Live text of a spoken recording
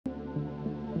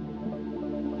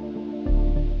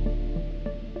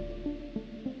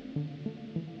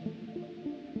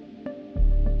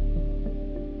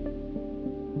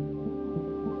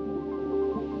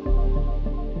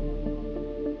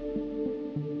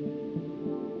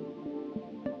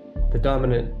The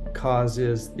dominant cause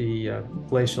is the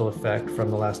glacial effect from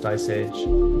the last ice age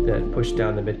that pushed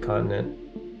down the mid-continent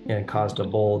and caused a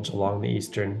bulge along the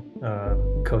eastern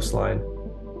coastline.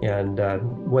 And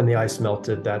when the ice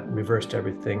melted, that reversed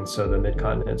everything. So the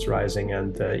mid-continent's rising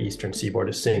and the eastern seaboard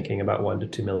is sinking about 1 to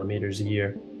 2 millimeters a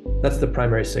year. That's the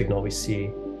primary signal we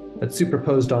see. But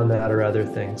superposed on that are other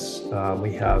things.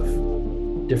 We have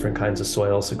different kinds of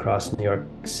soils across New York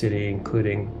City,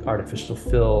 including artificial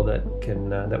fill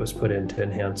that was put in to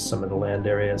enhance some of the land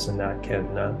areas, and that can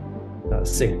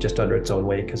sink just under its own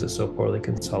weight because it's so poorly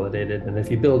consolidated. And if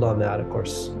you build on that, of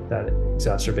course, that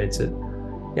exacerbates it.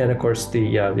 And of course,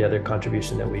 the other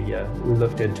contribution that we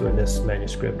looked into in this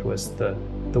manuscript was the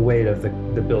weight of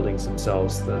the buildings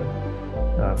themselves, the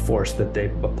force that they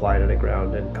apply to the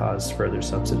ground and cause further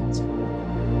subsidence.